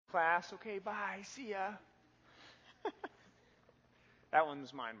Class, okay, bye, see ya. That one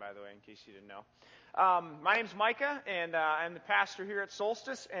was mine, by the way, in case you didn't know. My name's Micah, and I'm the pastor here at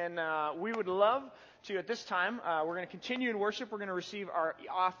Solstice, and we would love to, at this time, we're going to continue in worship. We're going to receive our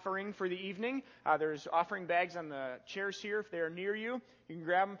offering for the evening. There's offering bags on the chairs here. If they're near you, you can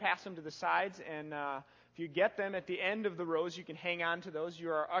grab them, pass them to the sides, and if you get them at the end of the rows, you can hang on to those.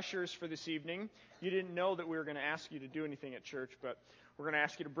 You are ushers for this evening. You didn't know that we were going to ask you to do anything at church, but we're going to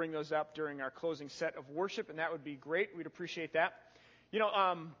ask you to bring those up during our closing set of worship, and that would be great. We'd appreciate that. You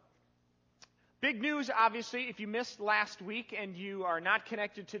know, big news, obviously, if you missed last week and you are not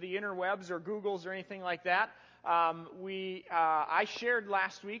connected to the interwebs or Googles or anything like that, I shared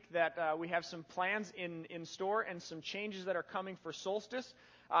last week that we have some plans in store and some changes that are coming for Solstice.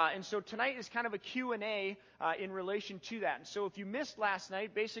 And so tonight is kind of a Q&A in relation to that. And so if you missed last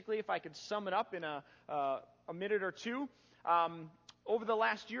night, basically, if I could sum it up in a minute or two, over the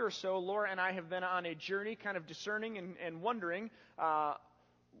last year or so, Laura and I have been on a journey kind of discerning and wondering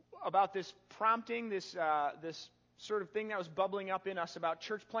about this prompting, this sort of thing that was bubbling up in us about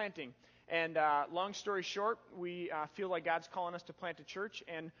church planting. And long story short, we feel like God's calling us to plant a church,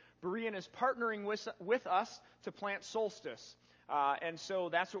 and Berean is partnering with us to plant Solstice. And so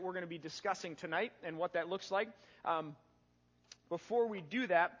that's what we're going to be discussing tonight and what that looks like. Before we do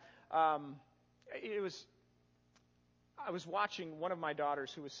that, I was watching one of my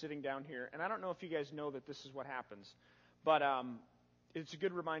daughters who was sitting down here, and I don't know if you guys know that this is what happens, but it's a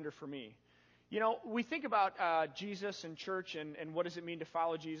good reminder for me. You know, we think about Jesus and church and what does it mean to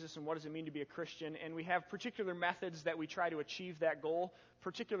follow Jesus and what does it mean to be a Christian, and we have particular methods that we try to achieve that goal,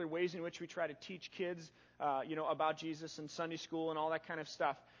 particular ways in which we try to teach kids, about Jesus and Sunday school and all that kind of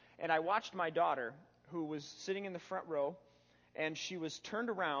stuff. And I watched my daughter, who was sitting in the front row, and she was turned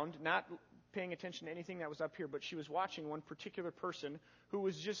around, not paying attention to anything that was up here, but she was watching one particular person who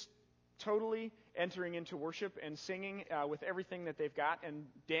was just totally entering into worship and singing with everything that they've got and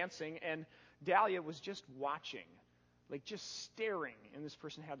dancing, and Dahlia was just watching, like just staring, and this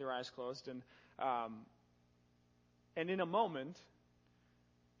person had their eyes closed, and in a moment,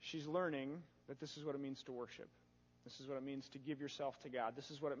 she's learning that this is what it means to worship. This is what it means to give yourself to God.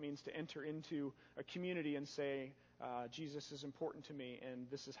 This is what it means to enter into a community and say, Jesus is important to me, and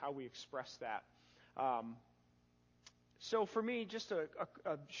this is how we express that. So for me, just a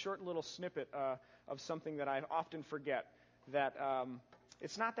short little snippet of something that I often forget, that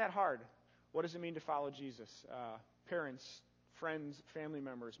it's not that hard. What does it mean to follow Jesus? Parents, friends, family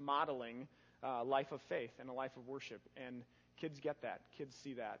members, modeling a life of faith and a life of worship. And kids get that. Kids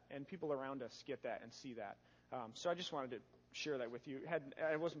see that. And people around us get that and see that. So I just wanted to share that with you.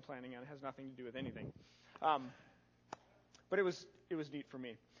 I wasn't planning on it. It has nothing to do with anything. But it was neat for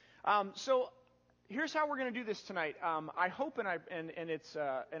me. So here's how we're going to do this tonight. I hope, and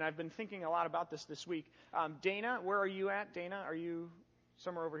I've been thinking a lot about this week. Dana, where are you at? Dana, are you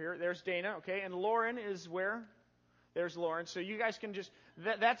somewhere over here? There's Dana, okay. And Lauren is where? There's Lauren. So you guys can just,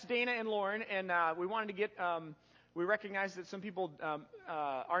 that's Dana and Lauren, and we wanted to get, we recognize that some people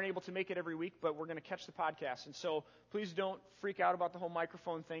aren't able to make it every week, but we're going to catch the podcast. And so please don't freak out about the whole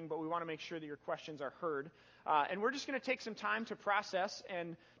microphone thing, but we want to make sure that your questions are heard. And we're just going to take some time to process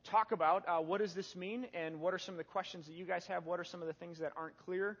and talk about what does this mean and what are some of the questions that you guys have, what are some of the things that aren't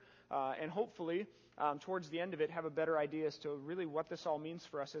clear, and hopefully towards the end of it have a better idea as to really what this all means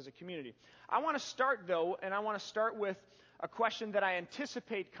for us as a community. I want to start, though, and I want to start with a question that I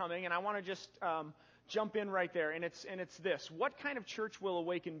anticipate coming, and I want to just jump in right there, and it's this. What kind of church will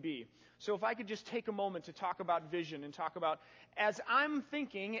Awaken be? So if I could just take a moment to talk about vision and talk about, as I'm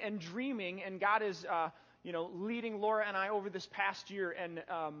thinking and dreaming, and God is leading Laura and I over this past year, and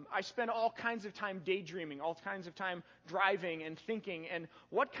I spend all kinds of time daydreaming, all kinds of time driving and thinking, and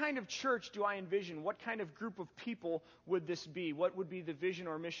what kind of church do I envision? What kind of group of people would this be? What would be the vision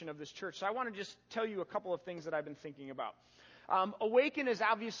or mission of this church? So I want to just tell you a couple of things that I've been thinking about. Awaken is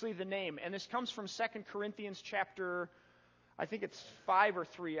obviously the name, and this comes from 2 Corinthians chapter, I think it's 5 or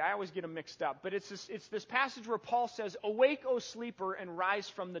 3. I always get them mixed up. But it's this passage where Paul says, "Awake, O sleeper, and rise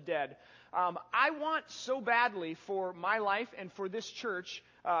from the dead." I want so badly for my life and for this church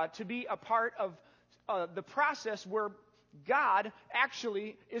to be a part of the process where God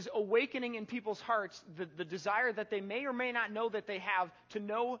actually is awakening in people's hearts the desire that they may or may not know that they have to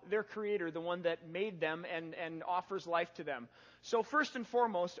know their Creator, the one that made them and offers life to them. So first and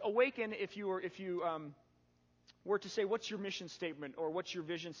foremost, Awaken, if you were to say, what's your mission statement or what's your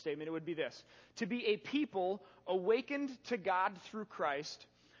vision statement, it would be this: to be a people awakened to God through Christ,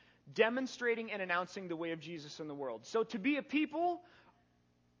 demonstrating and announcing the way of Jesus in the world. So to be a people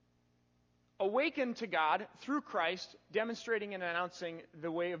awakened to God through Christ, demonstrating and announcing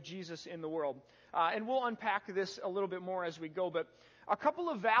the way of Jesus in the world. And we'll unpack this a little bit more as we go, but a couple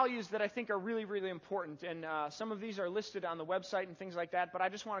of values that I think are really, really important, and some of these are listed on the website and things like that, but I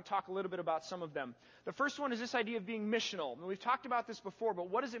just want to talk a little bit about some of them. The first one is this idea of being missional. And we've talked about this before, but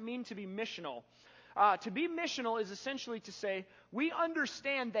what does it mean to be missional? To be missional is essentially to say we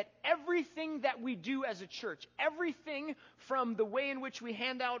understand that everything that we do as a church, everything from the way in which we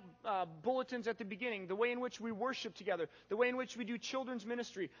hand out bulletins at the beginning, the way in which we worship together, the way in which we do children's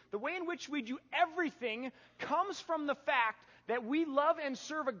ministry, the way in which we do everything comes from the fact that we love and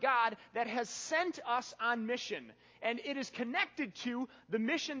serve a God that has sent us on mission. And it is connected to the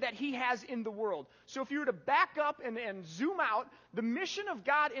mission that He has in the world. So if you were to back up and zoom out, the mission of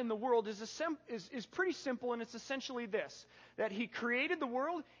God in the world is pretty simple, and it's essentially this: that He created the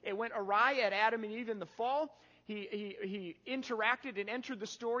world, it went awry at Adam and Eve in the fall. He interacted and entered the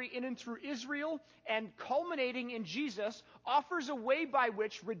story in and through Israel, and culminating in Jesus, offers a way by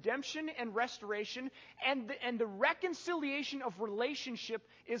which redemption and restoration and the reconciliation of relationship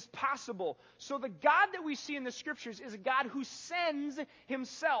is possible. So the God that we see in the Scriptures is a God who sends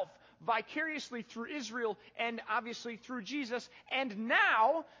Himself vicariously through Israel and obviously through Jesus, and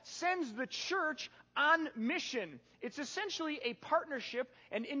now sends the church on mission. It's essentially a partnership,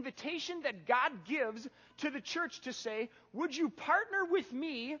 an invitation that God gives to the church to say, would you partner with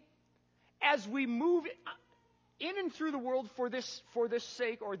me as we move in and through the world for this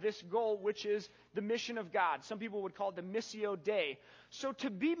sake or this goal, which is the mission of God. Some people would call it the Missio Dei. So to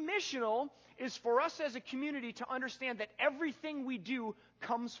be missional is for us as a community to understand that everything we do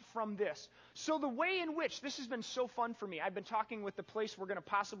comes from this. So the way in which, this has been so fun for me, I've been talking with the place we're going to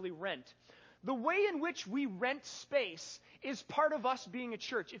possibly rent. The way in which we rent space is part of us being a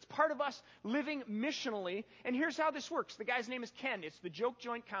church. It's part of us living missionally. And here's how this works. The guy's name is Ken. It's the Joke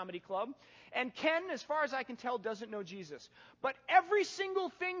Joint Comedy Club. And Ken, as far as I can tell, doesn't know Jesus. But every single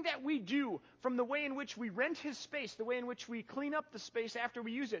thing that we do, from the way in which we rent his space, the way in which we clean up the space after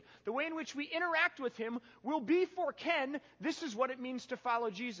we use it, the way in which we interact with him, will be for Ken, this is what it means to follow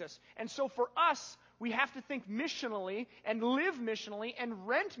Jesus. And so for us, we have to think missionally and live missionally and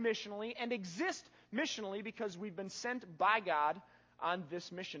rent missionally and exist missionally because we've been sent by God on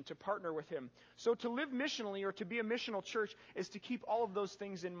this mission to partner with Him. So to live missionally or to be a missional church is to keep all of those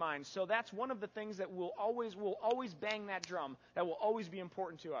things in mind. So that's one of the things that we'll always bang that drum. That will always be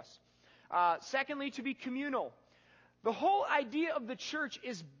important to us. Secondly, to be communal. The whole idea of the church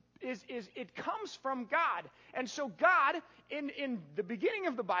is it comes from God. And so God, in the beginning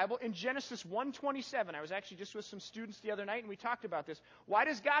of the Bible, in Genesis 1:27, I was actually just with some students the other night and we talked about this. Why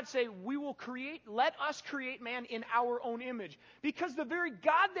does God say, let us create man in our own image? Because the very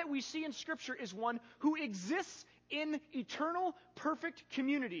God that we see in Scripture is one who exists in eternal, perfect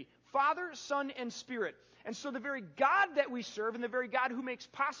community. Father, Son, and Spirit. And so the very God that we serve and the very God who makes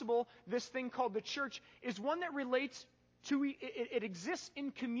possible this thing called the church is one that relates it exists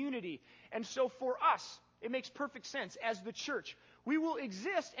in community. And so for us, it makes perfect sense. As the church, we will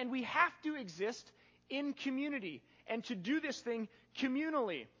exist and we have to exist in community. And to do this thing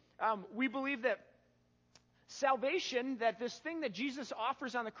communally. We believe that salvation, that this thing that Jesus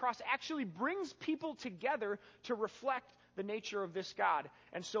offers on the cross actually brings people together to reflect the nature of this God.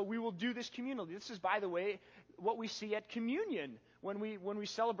 And so we will do this communally. This is, by the way, what we see at communion when we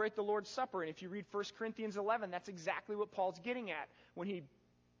celebrate the Lord's Supper. And if you read 1 Corinthians 11, that's exactly what Paul's getting at when he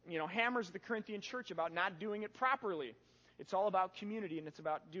hammers the Corinthian church about not doing it properly. It's all about community, and it's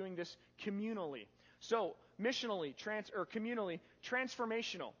about doing this communally. So, missionally, communally,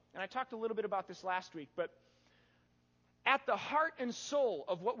 transformational. And I talked a little bit about this last week, but at the heart and soul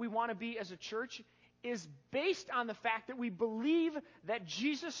of what we want to be as a church is based on the fact that we believe that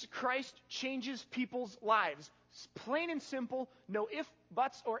Jesus Christ changes people's lives. It's plain and simple, no ifs,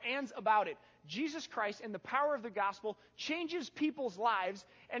 buts, or ands about it. Jesus Christ and the power of the gospel changes people's lives,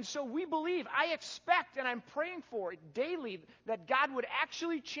 and so we believe, I expect, and I'm praying for it daily, that God would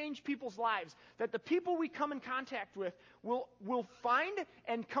actually change people's lives, that the people we come in contact with will find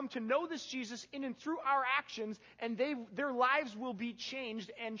and come to know this Jesus in and through our actions, and their lives will be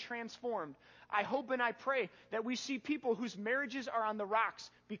changed and transformed. I hope and I pray that we see people whose marriages are on the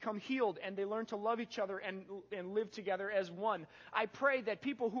rocks become healed and they learn to love each other and live together as one. I pray that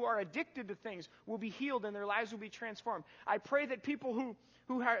people who are addicted to things will be healed and their lives will be transformed. I pray that people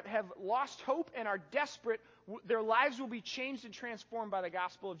who have lost hope and are desperate, their lives will be changed and transformed by the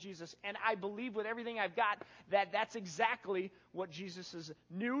gospel of Jesus. And I believe with everything I've got that that's exactly what Jesus'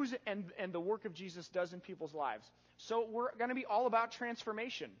 news and the work of Jesus does in people's lives. So we're going to be all about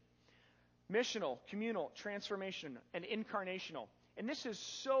transformation. Missional, communal, transformation, and incarnational. And this is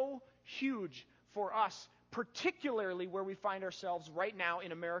so huge for us, particularly where we find ourselves right now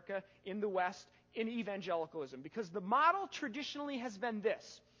in America, in the West, in evangelicalism. Because the model traditionally has been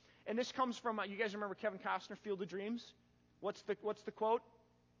this. And this comes from, you guys remember Kevin Costner, Field of Dreams? What's the quote?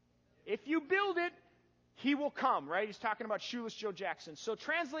 If you build it, he will come, right? He's talking about Shoeless Joe Jackson. So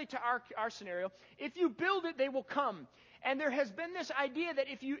translate to our scenario. If you build it, they will come. And there has been this idea that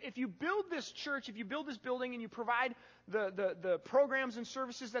if you build this church, if you build this building and you provide the programs and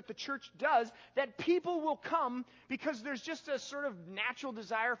services that the church does, that people will come because there's just a sort of natural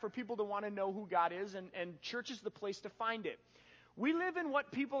desire for people to want to know who God is, and church is the place to find it. We live in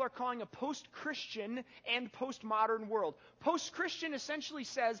what people are calling a post-Christian and postmodern world. Post-Christian essentially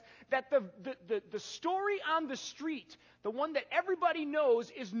says that the story on the street, the one that everybody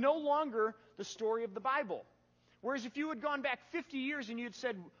knows, is no longer the story of the Bible. Whereas if you had gone back 50 years and you had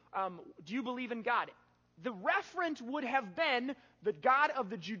said, do you believe in God? The referent would have been the God of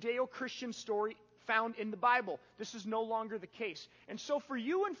the Judeo-Christian story found in the Bible. This is no longer the case. And so for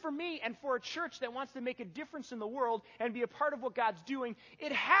you and for me and for a church that wants to make a difference in the world and be a part of what God's doing,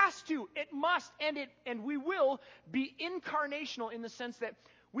 it has to, it must, and we will be incarnational in the sense that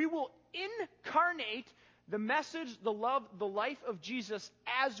we will incarnate the message, the love, the life of Jesus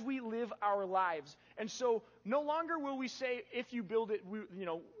as we live our lives. And so no longer will we say, if you build it,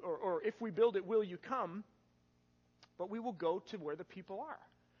 or if we build it, will you come? But we will go to where the people are.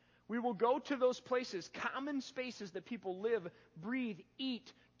 We will go to those places, common spaces that people live, breathe,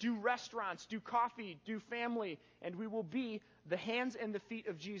 eat, do restaurants, do coffee, do family, and we will be the hands and the feet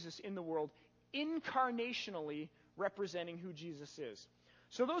of Jesus in the world, incarnationally representing who Jesus is.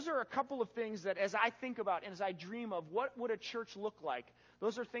 So those are a couple of things that as I think about and as I dream of what would a church look like,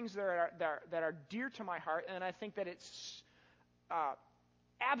 those are things that are dear to my heart, and I think that it's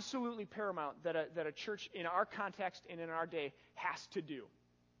absolutely paramount that a church in our context and in our day has to do.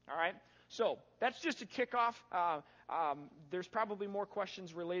 All right? So that's just a kickoff. There's probably more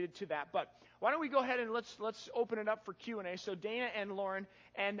questions related to that, but why don't we go ahead and let's open it up for Q&A. So Dana and Lauren,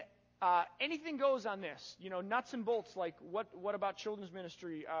 and anything goes on this. Nuts and bolts, like what about children's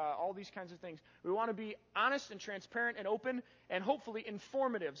ministry, all these kinds of things. We want to be honest and transparent and open and hopefully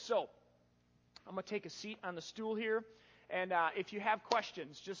informative. So I'm going to take a seat on the stool here, and if you have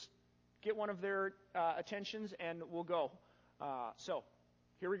questions, just get one of their attentions and we'll go. So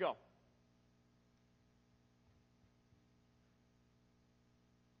here we go.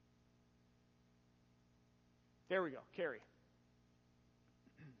 There we go. Carrie.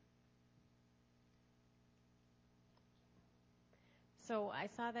 So I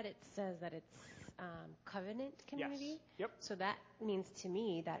saw that it says that it's covenant community. Yes. Yep. So that means to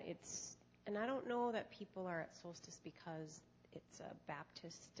me that it's, and I don't know that people are at Solstice because it's a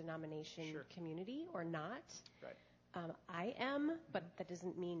Baptist denomination community or not. Right. I am, but that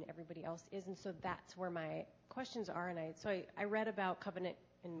doesn't mean everybody else is, and so that's where my questions are. And I read about covenant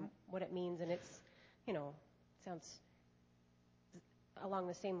and what it means, and it's, sounds along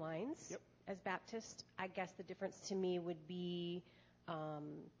the same lines as Baptist. I guess the difference to me would be, I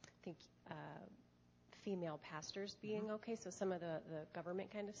think, female pastors being okay, so some of the government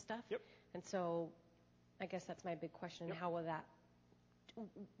kind of stuff. Yep. And so I guess that's my big question. Yep. How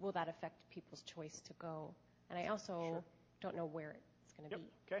will that affect people's choice to go? And I also don't know where it's going to be.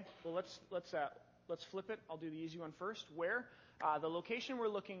 Okay. Well, let's flip it. I'll do the easy one first. Where? The location we're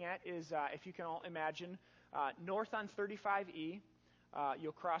looking at is, if you can all imagine, north on 35E.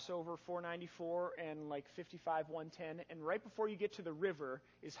 You'll cross over 494 and like 55 110, and right before you get to the river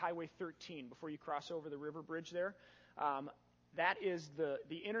is Highway 13. Before you cross over the river bridge there, that is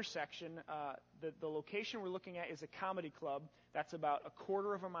the intersection. The location we're looking at is a comedy club that's about a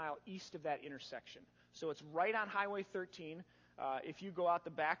quarter of a mile east of that intersection. So it's right on Highway 13. If you go out the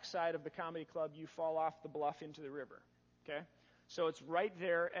back side of the comedy club, you fall off the bluff into the river. Okay, so it's right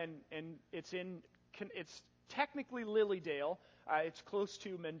there, and it's technically Lilydale. It's close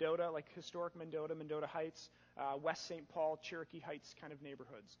to Mendota, like historic Mendota Heights, West St. Paul, Cherokee Heights kind of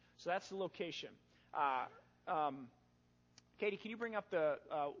neighborhoods. So that's the location. Katie, can you bring up the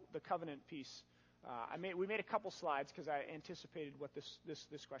covenant piece? We made a couple slides because I anticipated what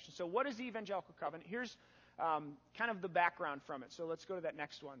this question. So what is the evangelical covenant? Here's kind of the background from it. So let's go to that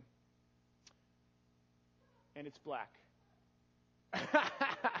next one. And it's black.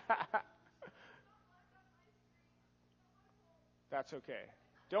 That's okay.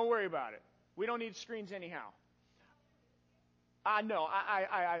 Don't worry about it. We don't need screens anyhow. No,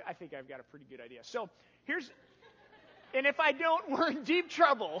 I think I've got a pretty good idea. So here's, and if I don't, we're in deep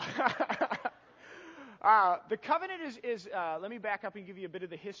trouble. The covenant is let me back up and give you a bit of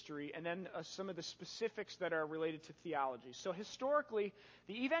the history and then some of the specifics that are related to theology. So historically,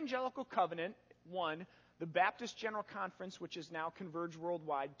 the Evangelical Covenant, 1, the Baptist General Conference, which is now Converge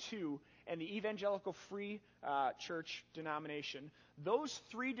Worldwide, 2, and the Evangelical Free Church denomination, those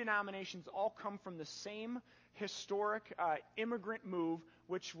three denominations all come from the same historic immigrant move,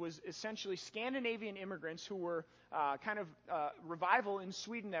 which was essentially Scandinavian immigrants who were revival in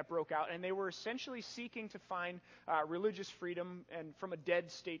Sweden that broke out, and they were essentially seeking to find religious freedom and from a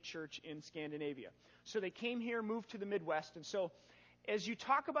dead state church in Scandinavia. So they came here, moved to the Midwest, and so as you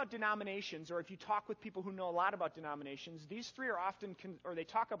talk about denominations, or if you talk with people who know a lot about denominations, these three are often, or they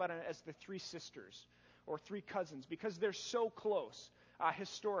talk about it as the three sisters or three cousins because they're so close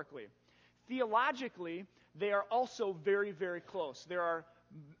historically. Theologically, they are also very, very close. There are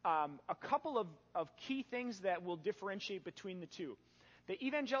a couple of key things that will differentiate between the two. The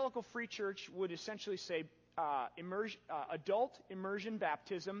Evangelical Free Church would essentially say adult immersion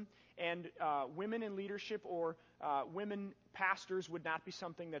baptism and women in leadership or women pastors would not be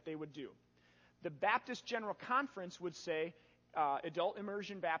something that they would do. The Baptist General Conference would say adult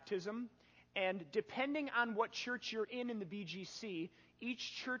immersion baptism, and depending on what church you're in the BGC,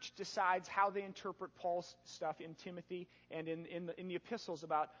 each church decides how they interpret Paul's stuff in Timothy and in the epistles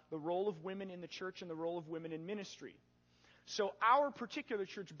about the role of women in the church and the role of women in ministry. So our particular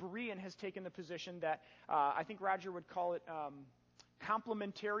church, Berean, has taken the position that I think Roger would call it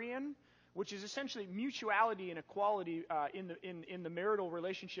complementarian, which is essentially mutuality and equality in the marital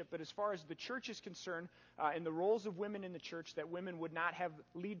relationship. But as far as the church is concerned, in the roles of women in the church, that women would not have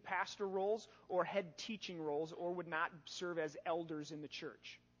lead pastor roles or head teaching roles or would not serve as elders in the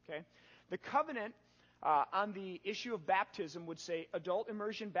church. Okay, the covenant on the issue of baptism would say adult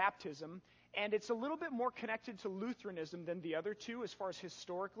immersion baptism. And it's a little bit more connected to Lutheranism than the other two as far as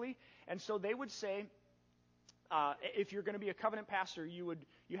historically. And so they would say, if you're going to be a covenant pastor, you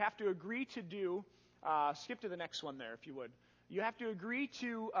have to agree to do, skip to the next one there if you would. You have to agree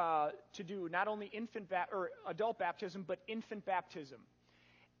to do not only adult baptism, but infant baptism.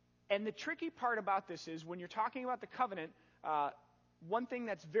 And the tricky part about this is when you're talking about the covenant, one thing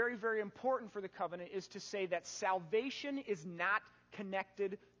that's very, very important for the covenant is to say that salvation is not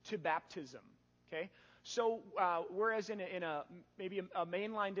connected to baptism. Okay, so whereas in maybe a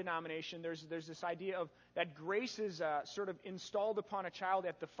mainline denomination, there's this idea of that grace is sort of installed upon a child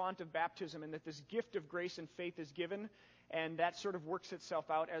at the font of baptism, and that this gift of grace and faith is given, and that sort of works itself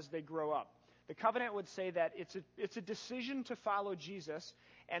out as they grow up. The covenant would say that it's a decision to follow Jesus,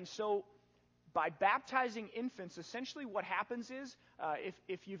 and so by baptizing infants, essentially what happens is,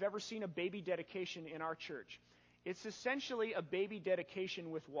 if you've ever seen a baby dedication in our church, it's essentially a baby dedication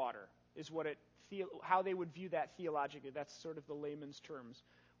with water, is how they would view that theologically. That's sort of the layman's terms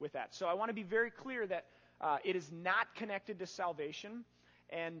with that. So I want to be very clear that it is not connected to salvation,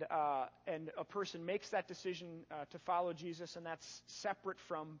 and a person makes that decision to follow Jesus, and that's separate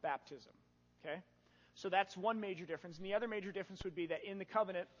from baptism. Okay? So that's one major difference. And the other major difference would be that in the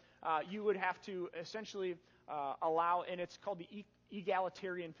covenant, you would have to essentially allow, and it's called the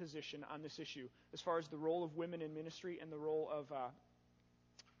egalitarian position on this issue, as far as the role of women in ministry and the role of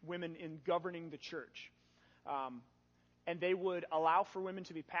women in governing the church. And they would allow for women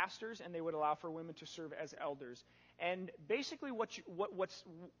to be pastors, and they would allow for women to serve as elders. And basically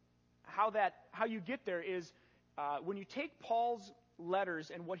how you get there is when you take Paul's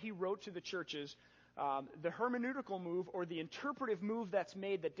letters and what he wrote to the churches, the hermeneutical move or the interpretive move that's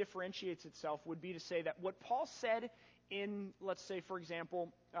made that differentiates itself would be to say that what Paul said in, let's say, for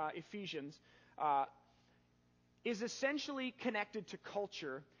example, Ephesians, is essentially connected to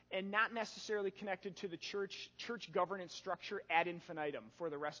culture and not necessarily connected to the church governance structure ad infinitum for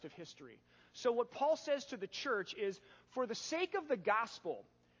the rest of history. So what Paul says to the church is, for the sake of the gospel,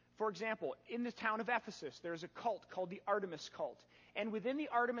 for example, in the town of Ephesus, there's a cult called the Artemis cult. And within the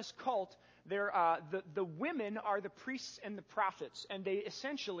Artemis cult, the women are the priests and the prophets. And they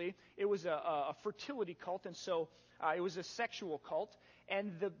essentially, it was a fertility cult, and so it was a sexual cult.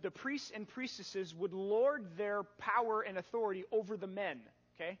 And the priests and priestesses would lord their power and authority over the men.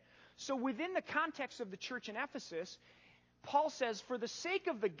 Okay? So within the context of the church in Ephesus, Paul says, for the sake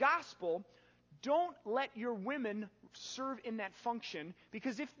of the gospel, don't let your women serve in that function,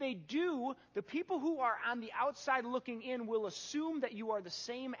 because if they do, the people who are on the outside looking in will assume that you are the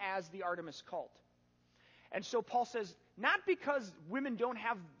same as the Artemis cult. And so Paul says, not because women don't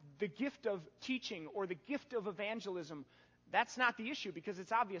have the gift of teaching or the gift of evangelism, that's not the issue, because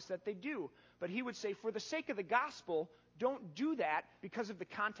it's obvious that they do. But he would say, for the sake of the gospel, don't do that because of the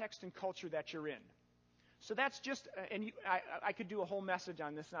context and culture that you're in. So that's just, I could do a whole message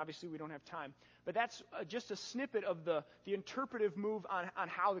on this, and obviously we don't have time. But that's just a snippet of the interpretive move on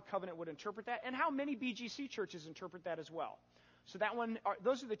how the covenant would interpret that, and how many BGC churches interpret that as well. So that one,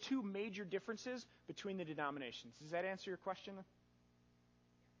 those are the two major differences between the denominations. Does that answer your question?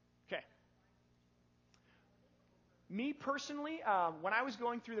 Okay. Me personally, when I was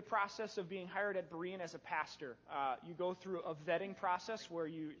going through the process of being hired at Berean as a pastor, you go through a vetting process where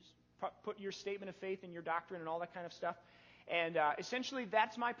you put your statement of faith and your doctrine and all that kind of stuff. And essentially,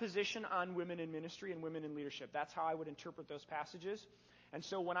 that's my position on women in ministry and women in leadership. That's how I would interpret those passages. And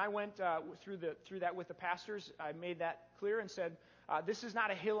so when I went through that with the pastors, I made that clear and said, this is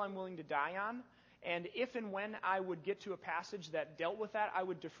not a hill I'm willing to die on. And if and when I would get to a passage that dealt with that, I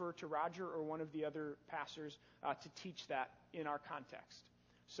would defer to Roger or one of the other pastors to teach that in our context.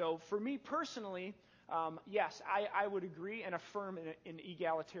 So for me personally, yes, I would agree and affirm an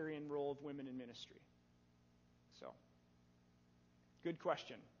egalitarian role of women in ministry. So, good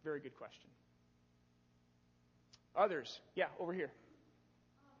question. Very good question. Others? Yeah, over here.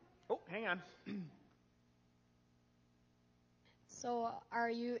 Oh, hang on. So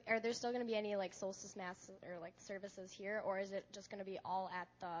are there still going to be any like solstice mass or like services here, or is it just going to be all at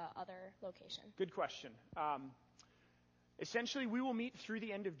the other location? Good question. Essentially, we will meet through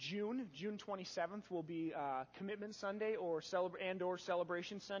the end of June. June 27th will be Commitment Sunday or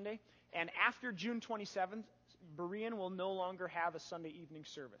Celebration Sunday. And after June 27th, Berean will no longer have a Sunday evening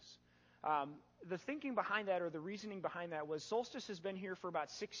service. The thinking behind that, or the reasoning behind that, was Solstice has been here for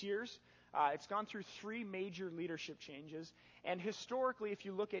about 6 years. It's gone through 3 major leadership changes. And historically, if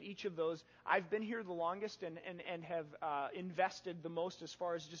you look at each of those, I've been here the longest and have invested the most as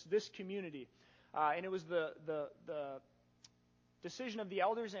far as just this community. And it was the decision of the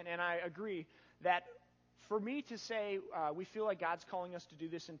elders, and I agree, that for me to say we feel like God's calling us to do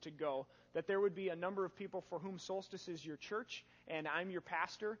this and to go, that there would be a number of people for whom Solstice is your church and I'm your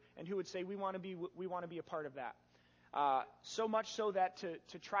pastor, and who would say we want to be a part of that. So much so that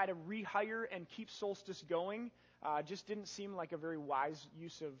to try to rehire and keep Solstice going just didn't seem like a very wise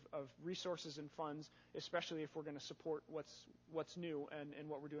use of resources and funds, especially if we're going to support what's new and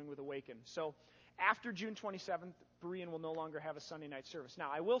what we're doing with Awaken. So after June 27th, Berean will no longer have a Sunday night service. Now,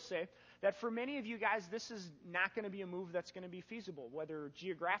 I will say that for many of you guys, this is not going to be a move that's going to be feasible, whether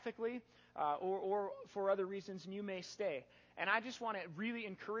geographically or for other reasons, and you may stay. And I just want to really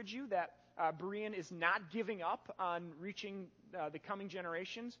encourage you that Berean is not giving up on reaching the coming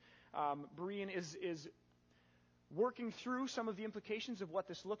generations. Berean is working through some of the implications of what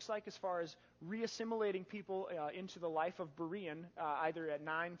this looks like as far as reassimilating people into the life of Berean, either at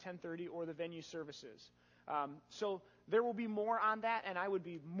 9, 10:30, or the venue services. So there will be more on that, and I would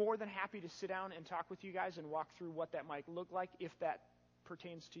be more than happy to sit down and talk with you guys and walk through what that might look like if that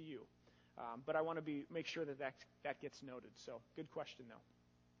pertains to you. But I want to make sure that gets noted. So good question, though.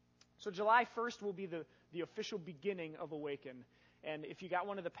 So July 1st will be the official beginning of Awaken. And if you got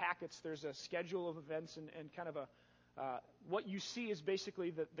one of the packets, there's a schedule of events and kind of what you see is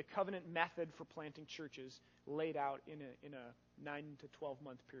basically the covenant method for planting churches laid out in a 9 to 12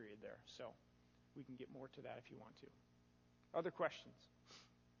 month period there. So we can get more to that if you want to. Other questions?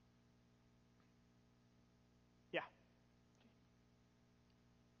 Yeah.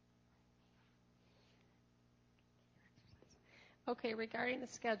 Okay, regarding the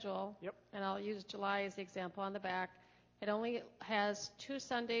schedule, Yep. And I'll use July as the example on the back, it only has 2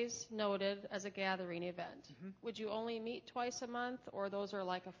 Sundays noted as a gathering event. Mm-hmm. Would you only meet twice a month, or those are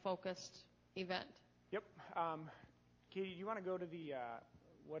like a focused event? Yep. Katie, do you want to go to the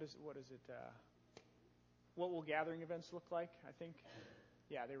what is it? What will gathering events look like? I think.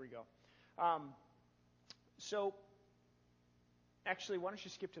 Yeah, there we go. So, actually, why don't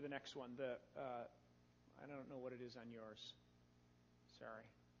you skip to the next one? I don't know what it is on yours. Sorry.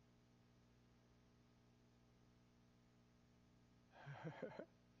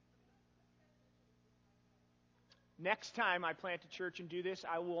 Next time I plant a church and do this,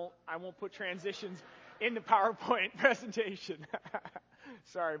 I won't put transitions in the PowerPoint presentation.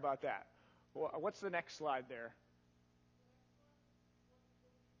 Sorry about that. What's the next slide there?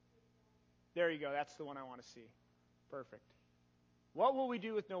 There you go. That's the one I want to see. Perfect. What will we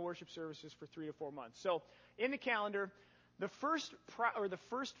do with no worship services for 3 to 4 months? So in the calendar, the first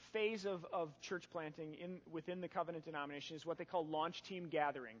phase of church planting within the covenant denomination is what they call launch team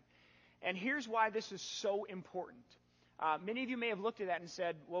gathering. And here's why this is so important. Many of you may have looked at that and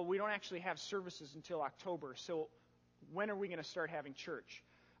said, well, we don't actually have services until October, so when are we going to start having church?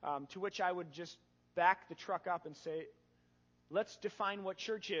 To which I would just back the truck up and say, let's define what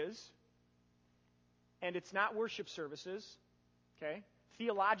church is. And it's not worship services. Okay?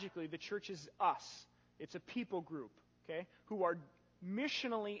 Theologically, the church is us. It's a people group, okay, who are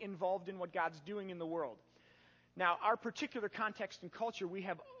missionally involved in what God's doing in the world. Now, our particular context and culture, we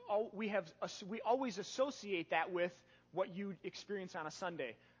always associate that with what you experience on a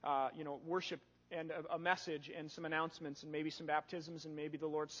Sunday, worship and a message and some announcements and maybe some baptisms and maybe the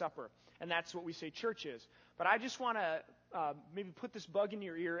Lord's Supper. And that's what we say church is. But I just want to maybe put this bug in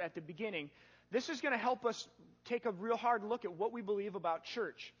your ear at the beginning. This is going to help us take a real hard look at what we believe about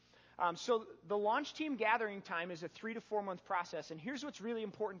church. So the launch team gathering time is a 3 to 4 month process, and here's what's really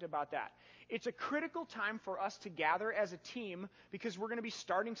important about that. It's a critical time for us to gather as a team because we're going to be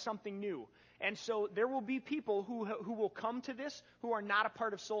starting something new. And so there will be people who will come to this who are not a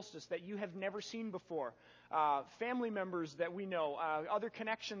part of Solstice, that you have never seen before. Family members that we know, other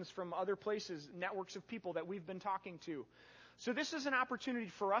connections from other places, networks of people that we've been talking to. So this is an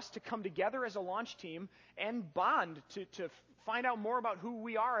opportunity for us to come together as a launch team and bond, to find out more about who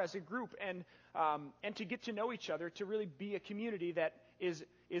we are as a group, and to get to know each other, to really be a community that is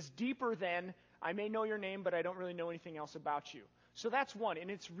deeper than, I may know your name, but I don't really know anything else about you. So that's one,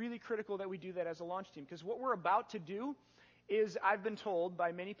 and it's really critical that we do that as a launch team, because what we're about to do is, I've been told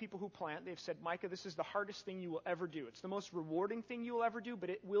by many people who plant, they've said, Micah, this is the hardest thing you will ever do. It's the most rewarding thing you will ever do, but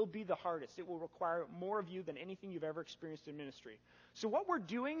it will be the hardest. It will require more of you than anything you've ever experienced in ministry. So what we're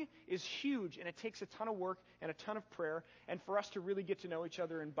doing is huge, and it takes a ton of work and a ton of prayer, and for us to really get to know each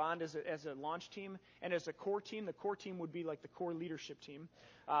other and bond as a launch team and as a core team. The core team would be like the core leadership team.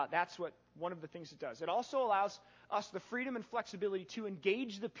 That's what one of the things it does. It also allows us the freedom and flexibility to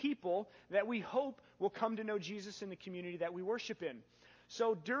engage the people that we hope will come to know Jesus in the community that we worship in.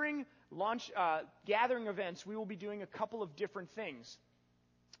 So during launch gathering events, we will be doing a couple of different things.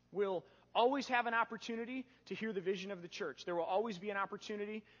 We'll always have an opportunity to hear the vision of the church. There will always be an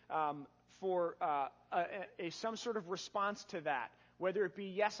opportunity for some sort of response to that. Whether it be,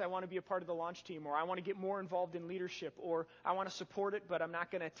 yes, I want to be a part of the launch team, or I want to get more involved in leadership, or I want to support it, but I'm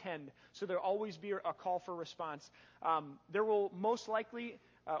not going to attend. So there'll always be a call for response. There will most likely,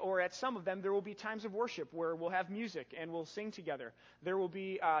 or at some of them, there will be times of worship where we'll have music and we'll sing together. There will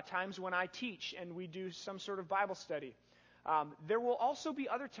be times when I teach and we do some sort of Bible study. There will also be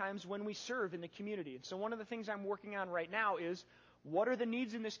other times when we serve in the community. So one of the things I'm working on right now is, what are the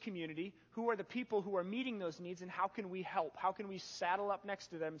needs in this community? Who are the people who are meeting those needs, and how can we help? How can we saddle up next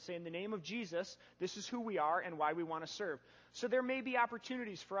to them and say, in the name of Jesus, this is who we are and why we want to serve? So there may be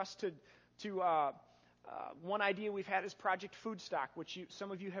opportunities for us to one idea we've had is Project Food Stock, which some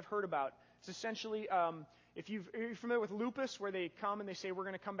of you have heard about. It's essentially, if you're familiar with Lupus, where they come and they say, we're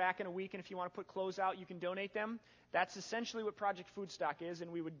going to come back in a week, and if you want to put clothes out, you can donate them. That's essentially what Project Food Stock is,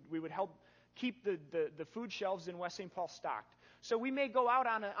 and we would help keep the food shelves in West St. Paul stocked. So we may go out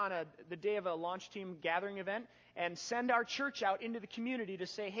on the day of a launch team gathering event and send our church out into the community to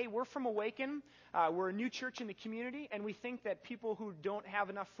say, hey, we're from Awaken. We're a new church in the community, and we think that people who don't have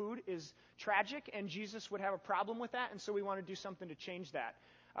enough food is tragic, and Jesus would have a problem with that, and so we want to do something to change that.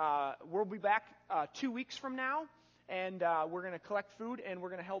 We'll be back 2 weeks from now, and we're going to collect food, and we're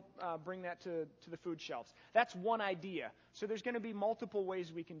going to help bring that to the food shelves. That's one idea. So there's going to be multiple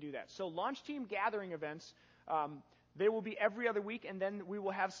ways we can do that. So launch team gathering events, they will be every other week, and then we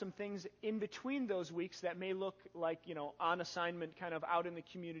will have some things in between those weeks that may look like, on assignment, kind of out in the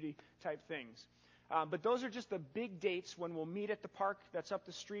community type things. But those are just the big dates when we'll meet at the park that's up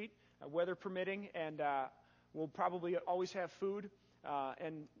the street, weather permitting, and we'll probably always have food.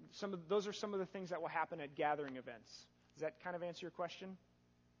 And those are some of the things that will happen at gathering events. Does that kind of answer your question?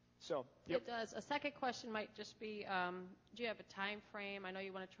 So, yep. It does. A second question might just be, do you have a time frame? I know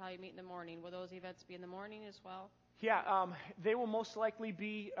you want to try to meet in the morning. Will those events be in the morning as well? Yeah, they will most likely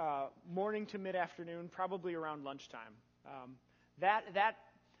be morning to mid-afternoon, probably around lunchtime.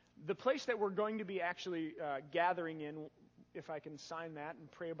 The place that we're going to be actually gathering in, if I can sign that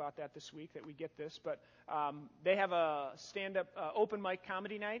and pray about that this week, that we get this, but they have a stand-up open mic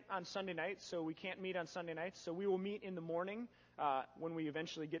comedy night on Sunday nights, so we can't meet on Sunday nights, so we will meet in the morning. When we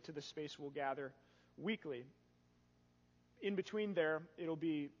eventually get to the space, we'll gather weekly. In between there, it'll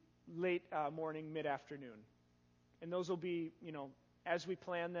be late morning, mid-afternoon. And those will be, as we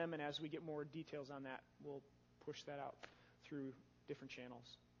plan them and as we get more details on that, we'll push that out through different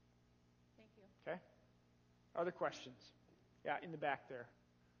channels. Thank you. Okay? Other questions? Yeah, in the back there.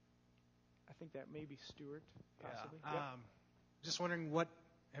 I think that may be Stuart, possibly. Yeah. Yep. Just wondering,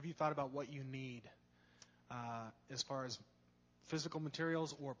 have you thought about what you need as far as physical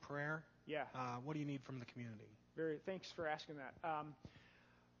materials or prayer? Yeah. What do you need from the community? Thanks for asking that.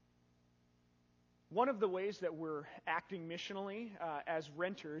 One of the ways that we're acting missionally as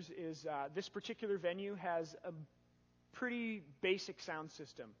renters is this particular venue has a pretty basic sound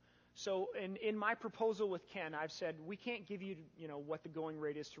system. So in my proposal with Ken, I've said we can't give you, what the going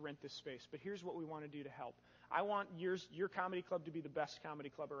rate is to rent this space, but here's what we want to do to help. I want your comedy club to be the best comedy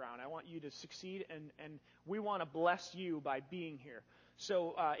club around. I want you to succeed, and we want to bless you by being here.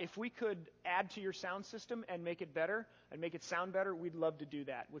 So if we could add to your sound system and make it better and make it sound better, we'd love to do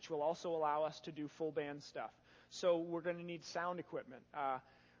that, which will also allow us to do full band stuff. So we're going to need sound equipment.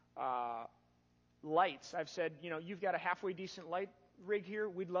 Lights. I've said, you've got a halfway decent light rig here.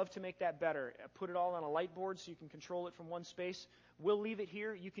 We'd love to make that better. Put it all on a light board so you can control it from one space. We'll leave it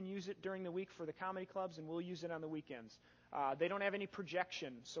here. You can use it during the week for the comedy clubs, and we'll use it on the weekends. They don't have any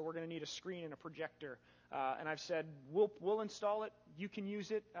projection, so we're going to need a screen and a projector. And I've said, we'll install it. You can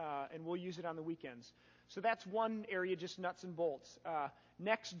use it, and we'll use it on the weekends. So that's one area, just nuts and bolts.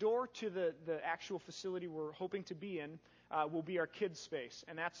 Next door to the actual facility we're hoping to be in will be our kids' space,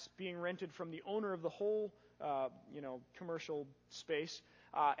 and that's being rented from the owner of the whole commercial space,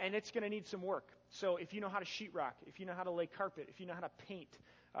 and it's going to need some work. So if you know how to sheetrock, if you know how to lay carpet, if you know how to paint,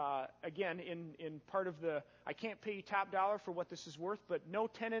 again, in part of I can't pay you top dollar for what this is worth, but no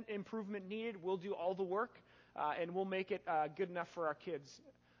tenant improvement needed. We'll do all the work, and we'll make it good enough for our kids.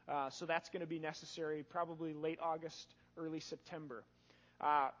 So that's going to be necessary probably late August, early September.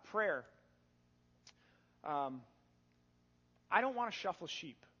 Prayer. I don't want to shuffle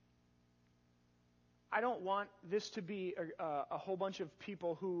sheep. I don't want this to be a whole bunch of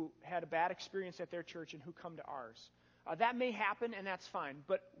people who had a bad experience at their church and who come to ours. That may happen, and that's fine.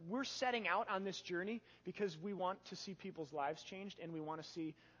 But we're setting out on this journey because we want to see people's lives changed, and we want to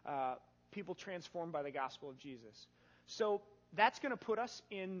see people transformed by the gospel of Jesus. So that's going to put us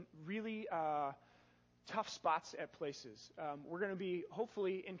in really tough spots at places. We're going to be,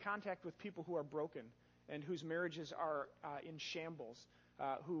 hopefully, in contact with people who are broken and whose marriages are in shambles,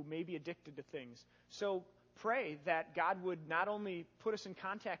 who may be addicted to things. So pray that God would not only put us in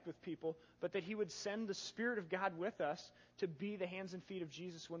contact with people, but that he would send the Spirit of God with us to be the hands and feet of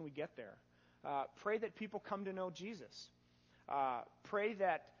Jesus when we get there. Pray that people come to know Jesus. Pray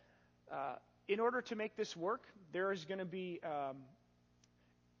that in order to make this work, there is going to be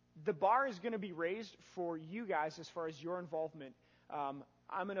the bar is going to be raised for you guys as far as your involvement.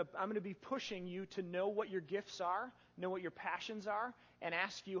 I'm going to be pushing you to know what your gifts are, know what your passions are, and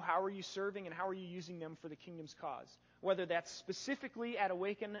ask you how are you serving and how are you using them for the kingdom's cause. Whether that's specifically at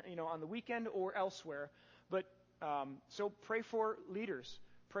Awaken, on the weekend or elsewhere. But so pray for leaders.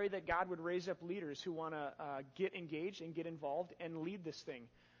 Pray that God would raise up leaders who want to get engaged and get involved and lead this thing.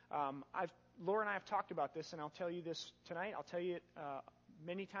 Laura and I have talked about this, and I'll tell you this tonight. I'll tell you it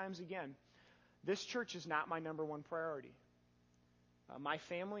many times again. This church is not my number one priority. My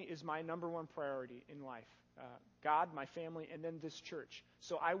family is my number one priority in life. God, my family, and then this church.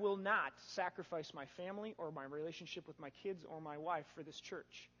 So I will not sacrifice my family or my relationship with my kids or my wife for this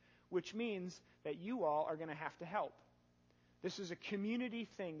church, which means that you all are going to have to help. This is a community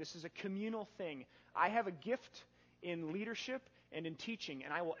thing. This is a communal thing. I have a gift in leadership and in teaching,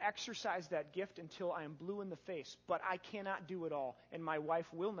 and I will exercise that gift until I am blue in the face, but I cannot do it all, and my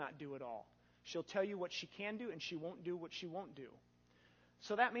wife will not do it all. She'll tell you what she can do, and she won't do what she won't do.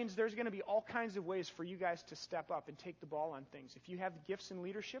 So that means there's going to be all kinds of ways for you guys to step up and take the ball on things. If you have gifts in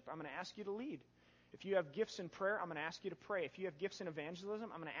leadership, I'm going to ask you to lead. If you have gifts in prayer, I'm going to ask you to pray. If you have gifts in evangelism,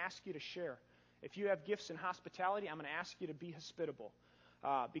 I'm going to ask you to share. If you have gifts in hospitality, I'm going to ask you to be hospitable.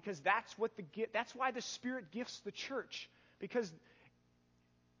 Because that's why the Spirit gifts the church. Because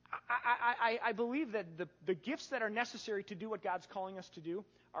I believe that the gifts that are necessary to do what God's calling us to do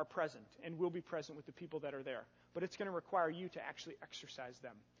are present and will be present with the people that are there. But it's going to require you to actually exercise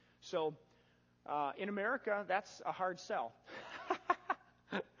them. So in America, that's a hard sell.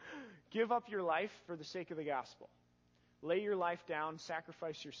 Give up your life for the sake of the gospel. Lay your life down,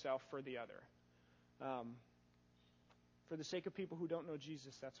 sacrifice yourself for the other. For the sake of people who don't know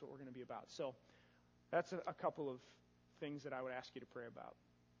Jesus, that's what we're going to be about. So that's a couple of things that I would ask you to pray about.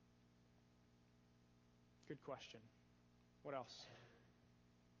 Good question. What else?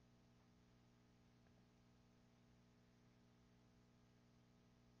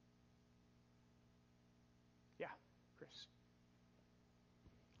 Yeah, Chris.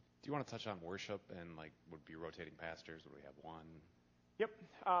 Do you want to touch on worship and would be rotating pastors? Would we have one? Yep.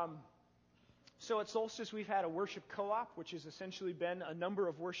 So at Solstice, we've had a worship co-op, which has essentially been a number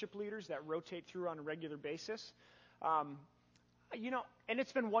of worship leaders that rotate through on a regular basis. And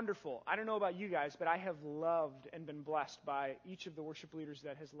it's been wonderful. I don't know about you guys, but I have loved and been blessed by each of the worship leaders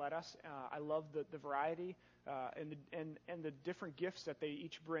that has led us. I love the variety and the different gifts that they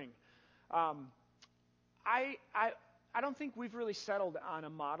each bring. I don't think we've really settled on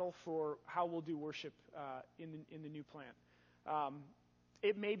a model for how we'll do worship in the new plant.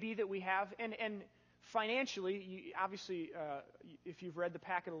 It may be that we have, and financially, obviously, if you've read the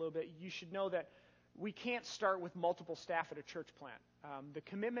packet a little bit, you should know that we can't start with multiple staff at a church plant. The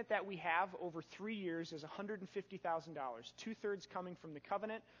commitment that we have over 3 years is $150,000, 2/3 coming from the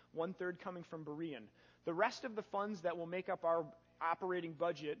Covenant, 1/3 coming from Berean. The rest of the funds that will make up our operating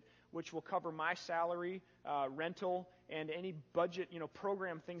budget, which will cover my salary, rental, and any budget,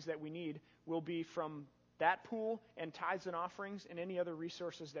 program things that we need, will be from that pool and tithes and offerings and any other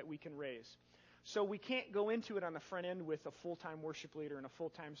resources that we can raise. So we can't go into it on the front end with a full-time worship leader and a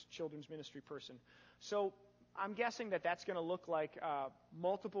full-time children's ministry person. So I'm guessing that that's going to look like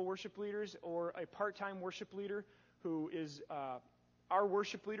multiple worship leaders or a part-time worship leader who is our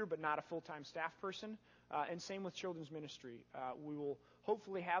worship leader but not a full-time staff person. And same with children's ministry. We will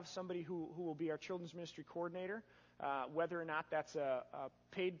hopefully have somebody who will be our children's ministry coordinator, whether or not that's a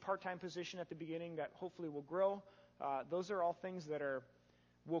paid part-time position at the beginning that hopefully will grow. Those are all things that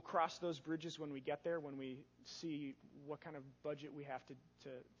we'll cross those bridges when we get there, when we see what kind of budget we have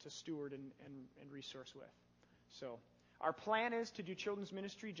to steward and resource with. So our plan is to do children's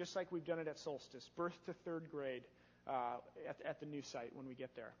ministry just like we've done it at Solstice, birth to 3rd grade at the new site when we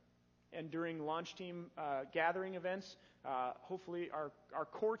get there. And during launch team gathering events, hopefully our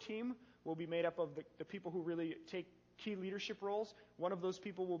core team will be made up of the people who really take key leadership roles. One of those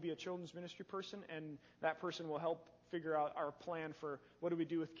people will be a children's ministry person, and that person will help figure out our plan for what do we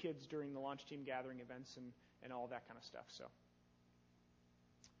do with kids during the launch team gathering events and all that kind of stuff. So,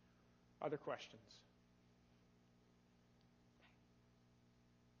 other questions?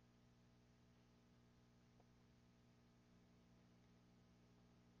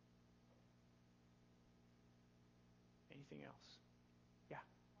 Anything else? Yeah.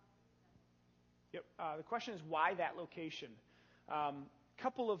 Yep. The question is why that location?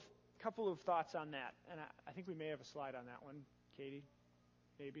 Couple of thoughts on that, and I think we may have a slide on that one, Katie.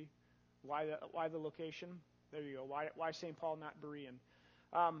 Maybe why the location? There you go. Why St. Paul, not Berean?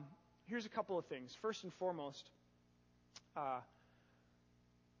 Here's a couple of things. First and foremost,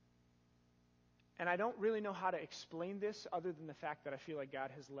 and I don't really know how to explain this other than the fact that I feel like God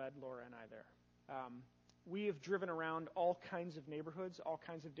has led Laura and I there. We have driven around all kinds of neighborhoods, all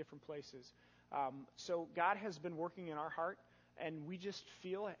kinds of different places. So God has been working in our heart, and we just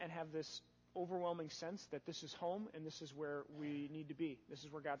feel and have this overwhelming sense that this is home and this is where we need to be. This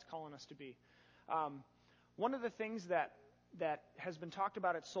is where God's calling us to be. One of the things that has been talked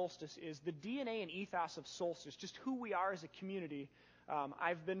about at Solstice is the DNA and ethos of Solstice, just who we are as a community.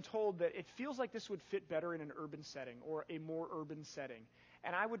 I've been told that it feels like this would fit better in an urban setting or a more urban setting.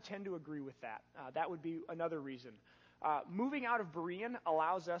 And I would tend to agree with that. That would be another reason. Moving out of Berean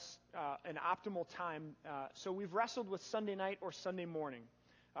allows us an optimal time. So we've wrestled with Sunday night or Sunday morning.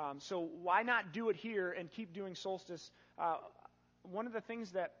 So why not do it here and keep doing Solstice? One of the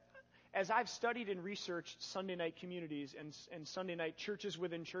things that, as I've studied and researched Sunday night communities and Sunday night churches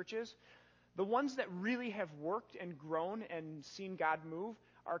within churches, the ones that really have worked and grown and seen God move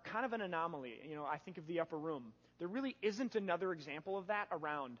are kind of an anomaly. I think of the Upper Room. There really isn't another example of that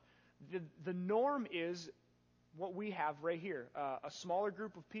around. The norm is what we have right here, a smaller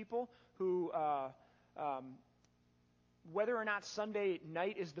group of people who, whether or not Sunday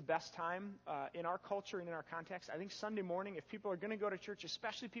night is the best time in our culture and in our context, I think Sunday morning, if people are going to go to church,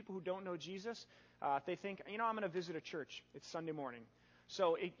 especially people who don't know Jesus, if they think, I'm going to visit a church, it's Sunday morning.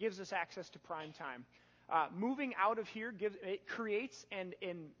 So it gives us access to prime time. Moving out of here creates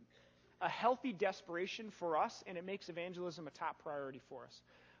a healthy desperation for us, and it makes evangelism a top priority for us.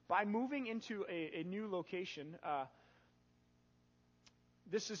 By moving into a new location,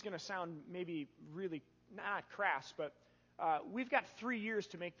 this is going to sound maybe really not crass, but we've got 3 years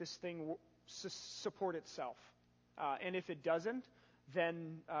to make this thing support itself. And if it doesn't,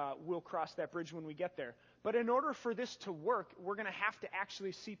 then we'll cross that bridge when we get there. But in order for this to work, we're going to have to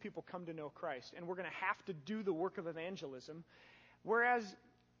actually see people come to know Christ, and we're going to have to do the work of evangelism. Whereas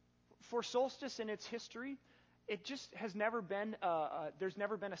for Solstice in its history, it just has never been, there's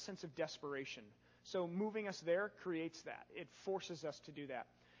never been a sense of desperation. So moving us there creates that. It forces us to do that.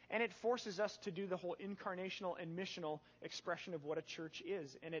 And it forces us to do the whole incarnational and missional expression of what a church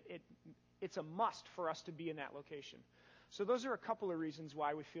is. And it's a must for us to be in that location. So those are a couple of reasons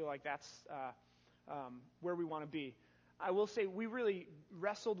why we feel like that's where we want to be. I will say we really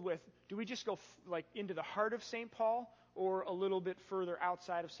wrestled with, do we just go into the heart of St. Paul or a little bit further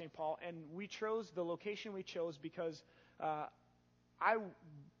outside of St. Paul? And we chose the location we chose because I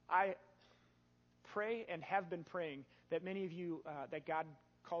pray and have been praying that many of you, that God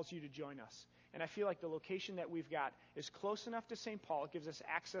calls you to join us. And I feel like the location that we've got is close enough to St. Paul. It gives us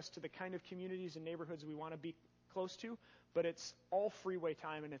access to the kind of communities and neighborhoods we want to be close to, but it's all freeway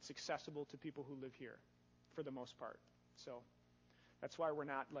time and it's accessible to people who live here for the most part. So that's why we're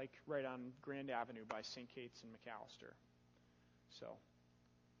not like right on Grand Avenue by St. Kate's and McAllister. So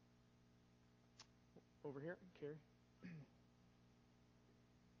over here, Carrie.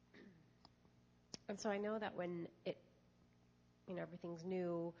 And so I know that when everything's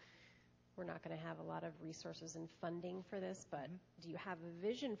new, we're not going to have a lot of resources and funding for this, but do you have a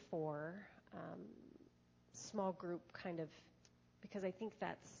vision for small group kind of, because I think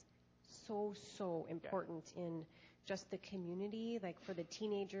that's so important in just the community, like for the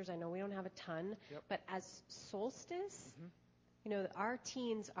teenagers. I know we don't have a ton, but as Solstice, our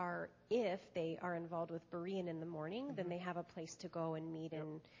teens are, if they are involved with Berean in the morning, then they have a place to go and meet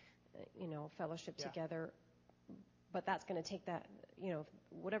and, fellowship together. But that's going to take that,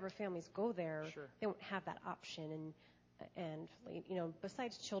 whatever families go there, they won't have that option. And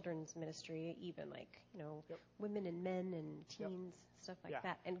besides children's ministry, even like, women and men and teens, stuff like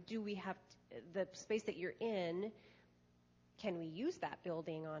that. And do we have the space that you're in, can we use that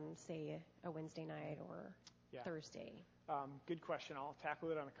building on, say, a Wednesday night or Thursday? Good question. I'll tackle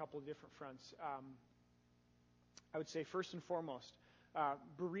it on a couple of different fronts. I would say first and foremost,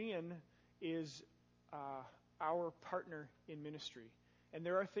 Berean is our partner in ministry. And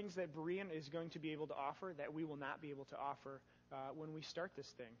there are things that Berean is going to be able to offer that we will not be able to offer when we start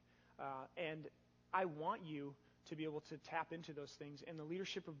this thing. And I want you to be able to tap into those things, and the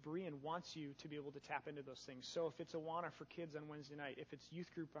leadership of Berean wants you to be able to tap into those things. So if it's Awana for kids on Wednesday night, if it's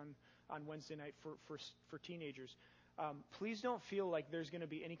youth group on Wednesday night for teenagers, please don't feel like there's going to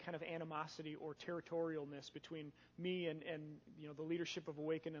be any kind of animosity or territorialness between me and the leadership of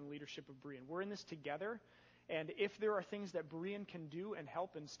Awaken and the leadership of Berean. We're in this together. And if there are things that Berean can do and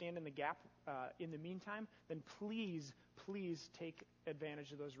help and stand in the gap in the meantime, then please take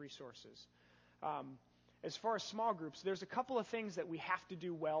advantage of those resources. As far as small groups, there's a couple of things that we have to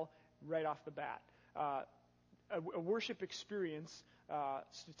do well right off the bat. A worship experience,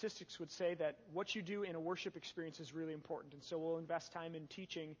 statistics would say that what you do in a worship experience is really important. And so we'll invest time in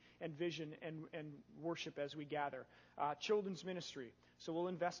teaching and vision and worship as we gather. Children's ministry. So we'll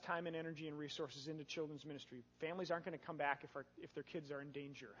invest time and energy and resources into children's ministry. Families aren't going to come back if their kids are in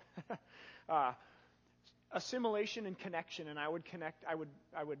danger. Assimilation and connection, and I would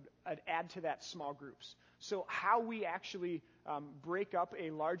add to that small groups. So how we actually break up a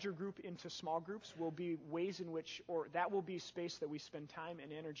larger group into small groups will be ways in which, or that will be space that we spend time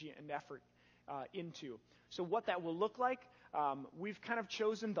and energy and effort into. So what that will look like, we've kind of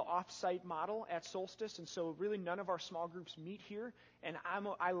chosen the off-site model at Solstice, and so really none of our small groups meet here, and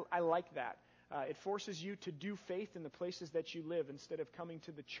I like that. It forces you to do faith in the places that you live instead of coming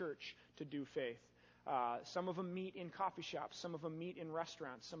to the church to do faith. Some of them meet in coffee shops. Some of them meet in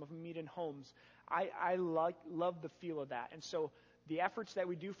restaurants. Some of them meet in homes. I love the feel of that. And so the efforts that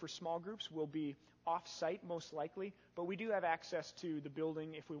we do for small groups will be off-site most likely, but we do have access to the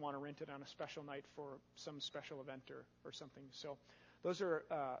building if we want to rent it on a special night for some special event or something. So those are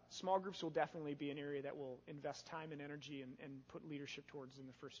small groups will definitely be an area that we'll invest time and energy and put leadership towards in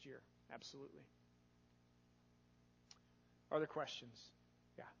the first year. Absolutely. Other questions?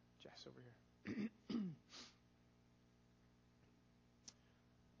 Yeah, Jess over here.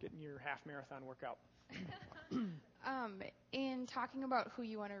 Getting your half marathon workout. In talking about who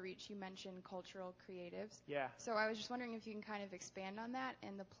you want to reach, you mentioned cultural creatives. Yeah. So I was just wondering if you can kind of expand on that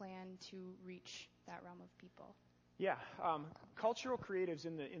and the plan to reach that realm of people. Yeah. Cultural creatives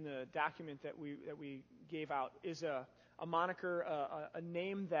in the document that we gave out is a moniker, a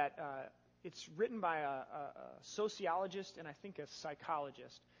name that it's written by a sociologist and I think a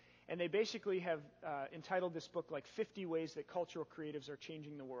psychologist. And they basically have entitled this book like 50 Ways That Cultural Creatives Are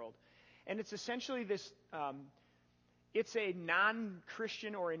Changing the World. And it's essentially this, it's a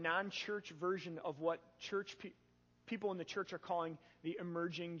non-Christian or a non-church version of what people in the church are calling the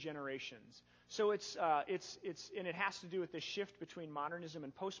emerging generations. So it's and it has to do with this shift between modernism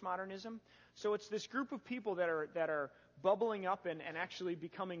and postmodernism. So it's this group of people that are bubbling up and actually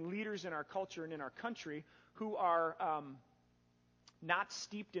becoming leaders in our culture and in our country who are not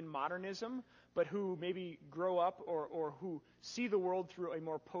steeped in modernism, but who maybe grow up or who see the world through a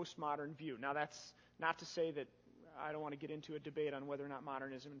more postmodern view. Now, that's not to say that I don't want to get into a debate on whether or not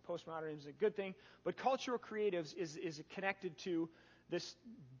modernism and postmodernism is a good thing, but cultural creatives is connected to this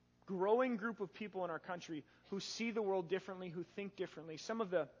growing group of people in our country who see the world differently, who think differently.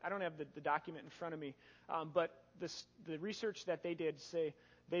 I don't have the document in front of me, but the research that they did say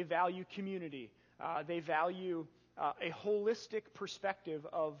they value community. They value a holistic perspective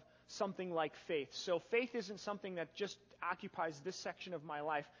of something like faith. So faith isn't something that just occupies this section of my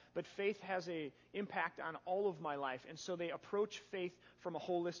life, but faith has an impact on all of my life. And so they approach faith from a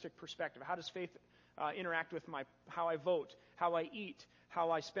holistic perspective. How does faith interact with how I vote, how I eat,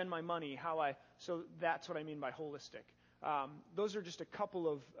 how I spend my money, so that's what I mean by holistic. Those are just a couple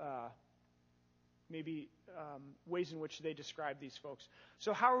of ways in which they describe these folks.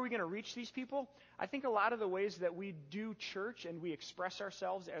 So how are we going to reach these people? I think a lot of the ways that we do church and we express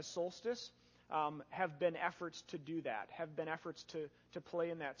ourselves as Solstice have been efforts to do that, have been efforts to play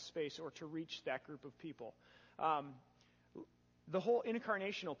in that space or to reach that group of people. The whole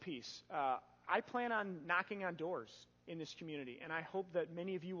incarnational piece, I plan on knocking on doors in this community, and I hope that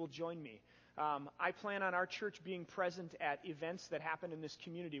many of you will join me. I plan on our church being present at events that happen in this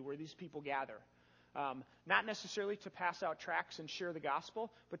community where these people gather. Not necessarily to pass out tracts and share the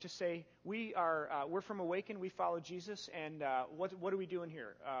gospel, but to say, we're from Awaken, we follow Jesus, and what are we doing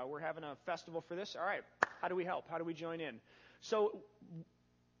here? We're having a festival for this? All right, how do we help? How do we join in? So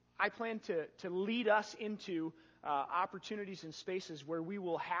I plan to lead us into opportunities and spaces where we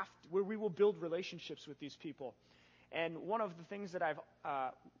will build relationships with these people. And one of the things that I've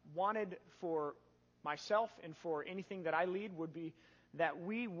wanted for myself and for anything that I lead would be that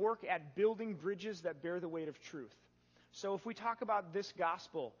we work at building bridges that bear the weight of truth. So if we talk about this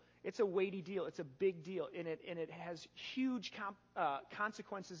gospel, it's a weighty deal. It's a big deal, and it has huge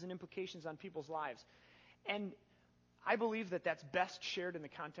consequences and implications on people's lives. And I believe that that's best shared in the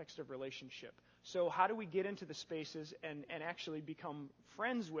context of relationship. So how do we get into the spaces and actually become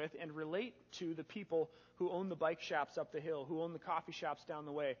friends with and relate to the people who own the bike shops up the hill, who own the coffee shops down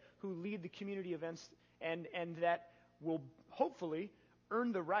the way, who lead the community events, and that will hopefully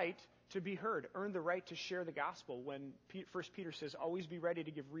earn the right to be heard, earn the right to share the gospel when 1 Peter says, always be ready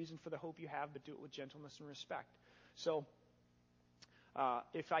to give reason for the hope you have, but do it with gentleness and respect. So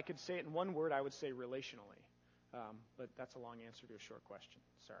if I could say it in one word, I would say relationally. But that's a long answer to a short question.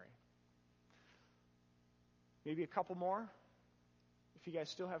 Sorry. Maybe a couple more? If you guys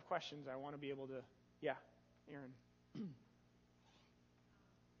still have questions, I want to be able to... Yeah, Aaron.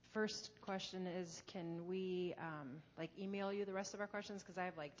 First question is, can we email you the rest of our questions? Because I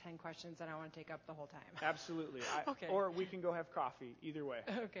have 10 questions and I want to take up the whole time. Absolutely. Okay. Or we can go have coffee. Either way.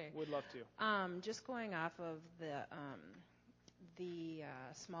 Okay. Would love to. Just going off of the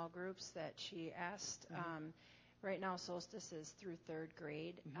small groups that she asked, right now Solstice is through 3rd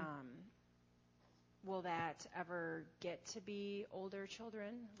grade. Will that ever get to be older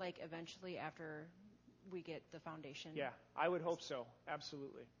children, eventually after we get the foundation? Yeah, I would hope so.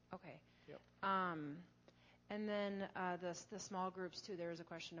 Absolutely. Okay. Yep. And then the small groups too. There was a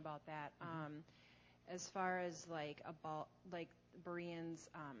question about that. As far as Bereans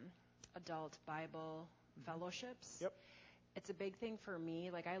adult Bible fellowships. Yep. It's a big thing for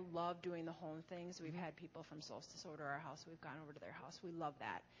me. I love doing the home things. We've had people from Solstice over to our house. We've gone over to their house. We love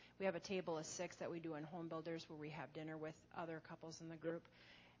that. We have a table of 6 that we do in Home Builders where we have dinner with other couples in the group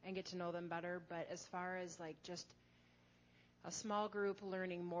and get to know them better. But as far as just a small group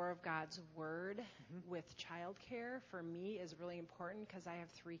learning more of God's Word with childcare, for me is really important because I have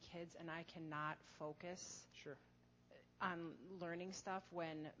 3 kids and I cannot focus on learning stuff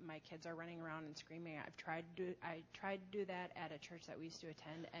when my kids are running around and screaming. I tried to do that at a church that we used to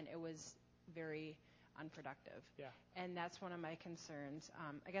attend, and it was very unproductive. Yeah. And that's one of my concerns.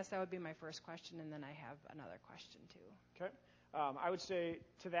 I guess that would be my first question, and then I have another question too. Okay. I would say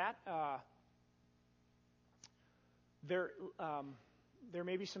to that, there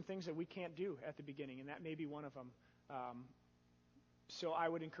may be some things that we can't do at the beginning, and that may be one of them. So I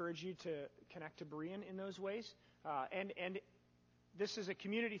would encourage you to connect to Berean in those ways. And this is a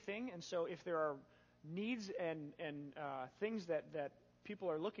community thing, and so if there are needs and things that people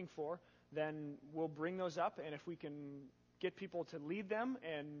are looking for, then we'll bring those up, and if we can get people to lead them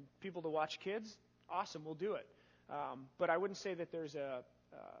and people to watch kids, awesome, we'll do it. But I wouldn't say that there's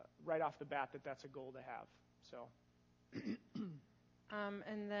right off the bat that's a goal to have. So.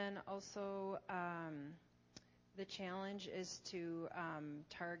 And then also the challenge is to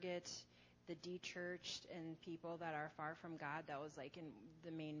target the de-churched and people that are far from God. That was in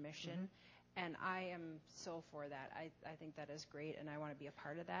the main mission. And I am so for that. I think that is great, and I want to be a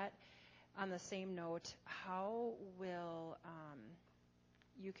part of that. On the same note, how will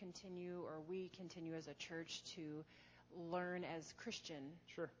you continue, or we continue as a church, to learn as Christian,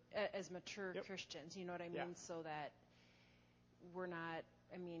 as mature Christians, you know what I mean? Yeah. So that we're not,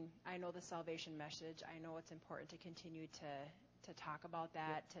 I know the salvation message. I know it's important to continue to talk about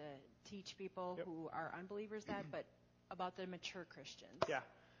that, to teach people who are unbelievers that, but about the mature Christians. Yeah.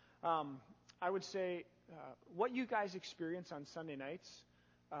 I would say what you guys experience on Sunday nights,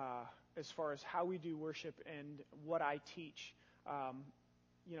 as far as how we do worship and what I teach.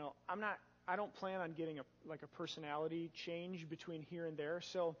 I don't plan on getting a personality change between here and there.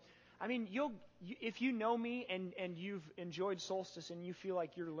 So, I mean, if you know me and you've enjoyed Solstice and you feel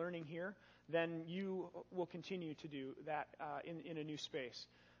like you're learning here, then you will continue to do that in a new space.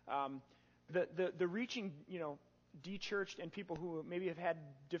 The reaching, de-churched and people who maybe have had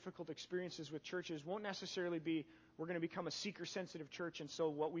difficult experiences with churches won't necessarily be, we're going to become a seeker-sensitive church, and so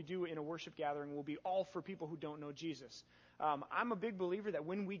what we do in a worship gathering will be all for people who don't know Jesus. I'm a big believer that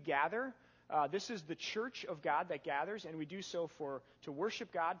when we gather, this is the church of God that gathers, and we do so to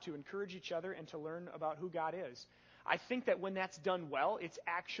worship God, to encourage each other, and to learn about who God is. I think that when that's done well, it's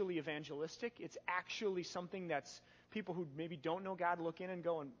actually evangelistic. It's actually something that's people who maybe don't know God look in and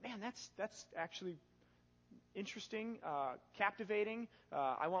go, man, that's actually interesting, captivating.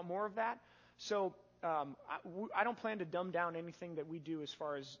 I want more of that. So I don't plan to dumb down anything that we do as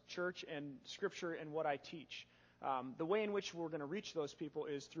far as church and Scripture and what I teach. The way in which we're going to reach those people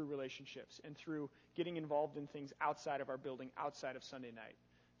is through relationships and through getting involved in things outside of our building, outside of Sunday night.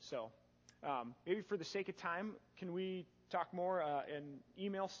 So maybe for the sake of time, can we talk more in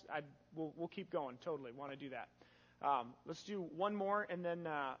emails? We'll keep going. Totally want to do that. Let's do one more, and then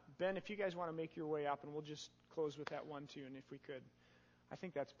Ben, if you guys want to make your way up, and we'll just close with that one tune if we could. I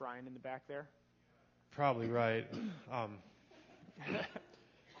think that's Brian in the back there. Probably right.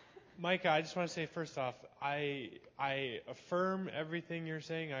 Micah, I just want to say first off, I affirm everything you're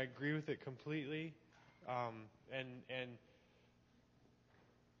saying. I agree with it completely. And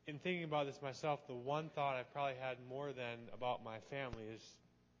in thinking about this myself, the one thought I've probably had more than about my family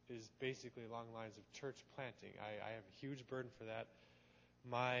is basically along the lines of church planting. I have a huge burden for that.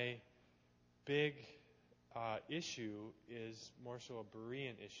 My big issue is more so a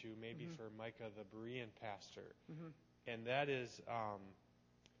Berean issue, maybe for Micah, the Berean pastor. And that is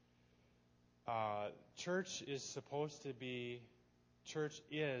church is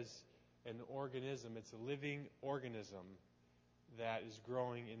an organism. It's a living organism that is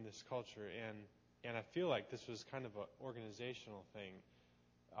growing in this culture. And I feel like this was kind of an organizational thing,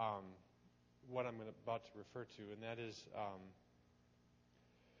 what I'm about to refer to, and that is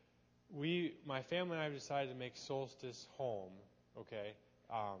my family and I have decided to make Solstice home, okay?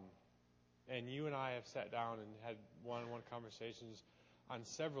 And you and I have sat down and had one-on-one conversations on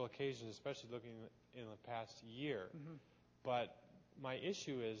several occasions, especially looking in the past year. But my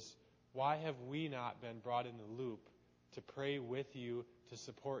issue is, why have we not been brought in the loop to pray with you, to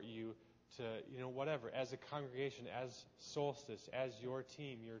support you, to, whatever, as a congregation, as Solstice, as your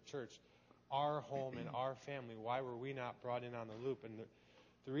team, your church, our home and our family? Why were we not brought in on the loop? And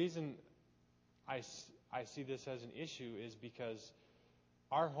the reason I see this as an issue is because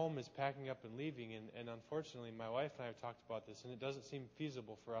our home is packing up and leaving, and unfortunately, my wife and I have talked about this, and it doesn't seem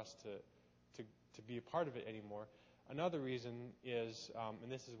feasible for us to be a part of it anymore. Another reason is,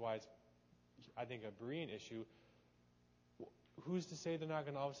 and this is why it's, I think, a Berean issue, who's to say they're not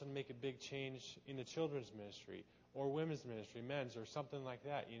going to all of a sudden make a big change in the children's ministry or women's ministry, men's, or something like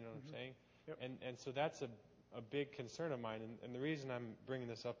that, you know what I'm saying? Yep. And so that's a big concern of mine, and the reason I'm bringing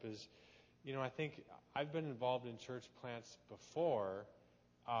this up is, I think I've been involved in church plants before,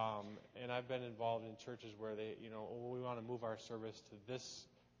 and I've been involved in churches where they, we want to move our service to this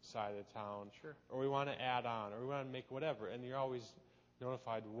side of town, sure, or we want to add on, or we want to make whatever, and you're always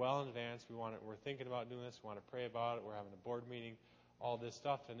notified well in advance. We're thinking about doing this. We want to pray about it. We're having a board meeting, all this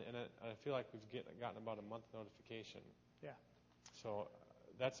stuff, and I feel like we've gotten about a month notification. Yeah. So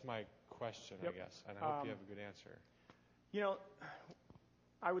that's my question, Yep. I guess, and I hope you have a good answer.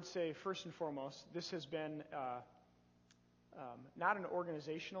 I would say first and foremost, this has been not an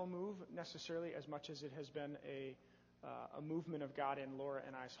organizational move necessarily as much as it has been a movement of God in Laura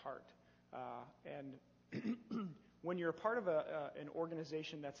and I's heart. And when you're a part of an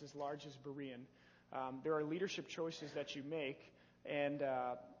organization that's as large as Berean, there are leadership choices that you make, and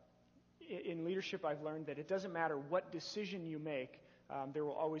in leadership I've learned that it doesn't matter what decision you make, there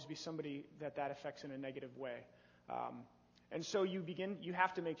will always be somebody that affects in a negative way. And so you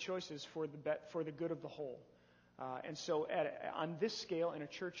have to make choices for the good of the whole. And so on this scale, in a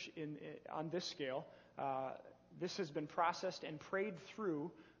church on this scale, this has been processed and prayed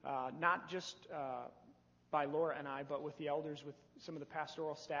through, not just by Laura and I, but with the elders, with some of the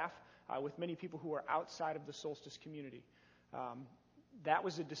pastoral staff, with many people who are outside of the Solstice community. That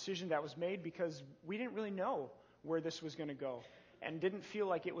was a decision that was made because we didn't really know where this was going to go, and didn't feel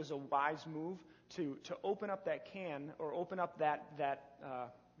like it was a wise move to open up that can, or open up that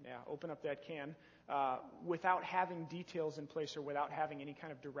can without having details in place or without having any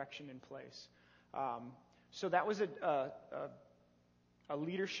kind of direction in place. So that was a a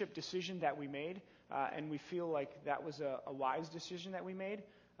leadership decision that we made, and we feel like that was a wise decision that we made.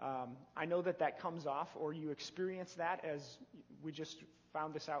 I know that comes off, or you experience that, as we just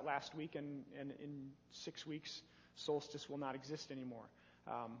found this out last week, and in 6 weeks, solstice will not exist anymore.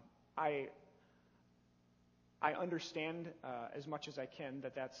 I understand as much as I can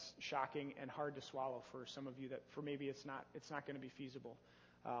that that's shocking and hard to swallow for some of you, that for maybe it's not going to be feasible.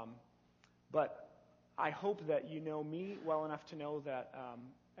 But I hope that you know me well enough to know that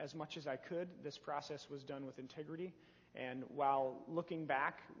as much as I could, this process was done with integrity. And while looking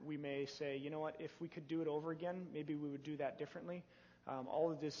back, we may say, you know what, if we could do it over again, maybe we would do that differently. All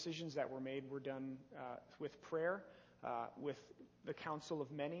the decisions that were made were done with prayer, with the counsel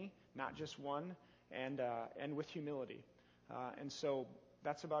of many, not just one, and with humility. And so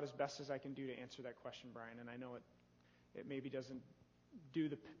that's about as best as I can do to answer that question, Brian. And I know it maybe doesn't do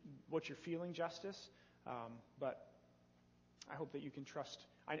what you're feeling justice, but I hope that you can trust.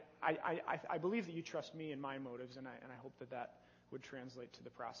 I believe that you trust me and my motives, and I hope that would translate to the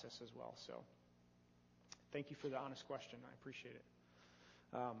process as well. So thank you for the honest question. I appreciate it.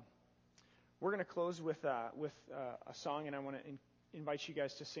 We're going to close with a song, and I want to invite you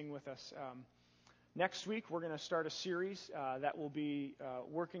guys to sing with us. Next week, we're going to start a series that will be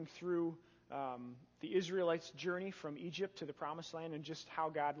working through the Israelites' journey from Egypt to the Promised Land and just how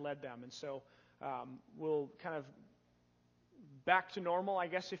God led them. And so we'll kind of back to normal, I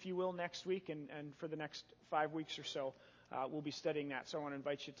guess, if you will, next week, and for the next 5 weeks or so, we'll be studying that. So I want to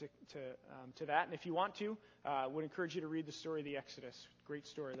invite you to that. And if you want to, I would encourage you to read the story of the Exodus. Great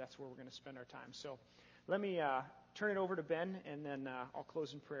story. That's where we're going to spend our time. So let me turn it over to Ben, and then I'll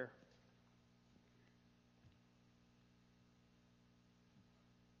close in prayer.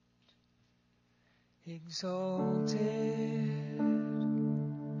 Exalted,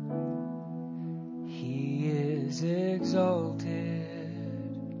 He is exalted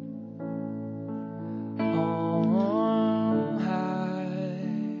on high.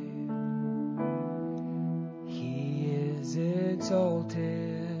 He is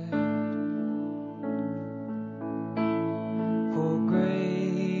exalted, for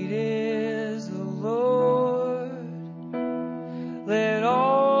great is the Lord. Let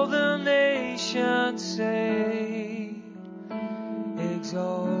all the nations say,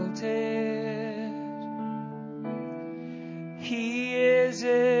 exalted. He is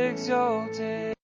exalted.